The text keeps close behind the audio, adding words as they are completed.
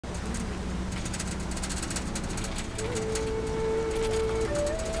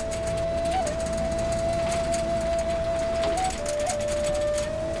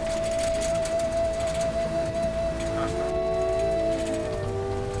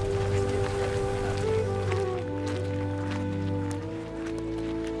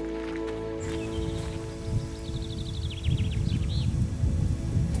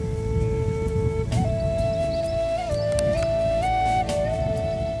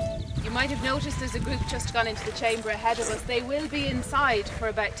You might have noticed there's a group just gone into the chamber ahead of us. They will be inside for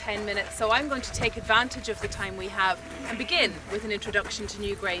about 10 minutes, so I'm going to take advantage of the time we have and begin with an introduction to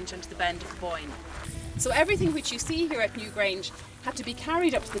Newgrange and to the Bend of the Boyne. So everything which you see here at Newgrange had to be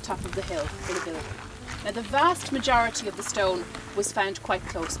carried up to the top of the hill in a building. Now the vast majority of the stone was found quite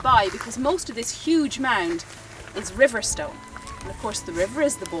close by because most of this huge mound is river stone. And of course the river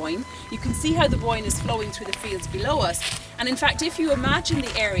is the Boyne. You can see how the Boyne is flowing through the fields below us. And in fact, if you imagine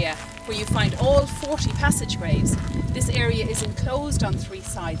the area where you find all 40 passage graves, this area is enclosed on 3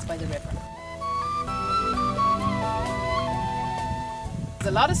 sides by the river. There's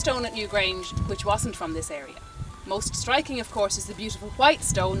a lot of stone at Newgrange which wasn't from this area. Most striking, of course, is the beautiful white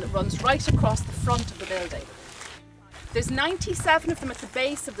stone that runs right across the front of the building. There's 97 of them at the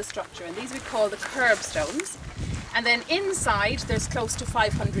base of the structure, and these we call the curbstones. And then inside there's close to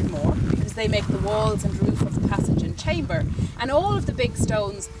 500 more because they make the walls and roof of the passage and chamber. And all of the big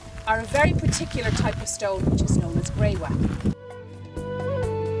stones are a very particular type of stone which is known as greywacke.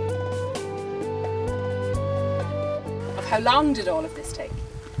 Of how long did all of this take?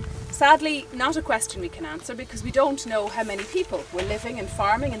 Sadly, not a question we can answer because we don't know how many people were living and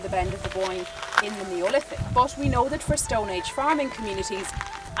farming in the Bend of the Boyne in the Neolithic. But we know that for Stone Age farming communities,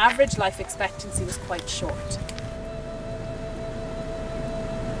 average life expectancy was quite short.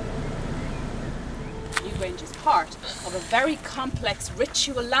 Newgrange is part of a very complex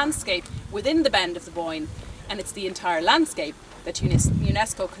ritual landscape within the Bend of the Boyne, and it's the entire landscape that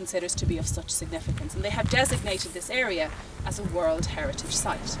UNESCO considers to be of such significance, and they have designated this area as a World Heritage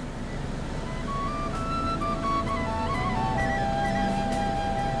Site.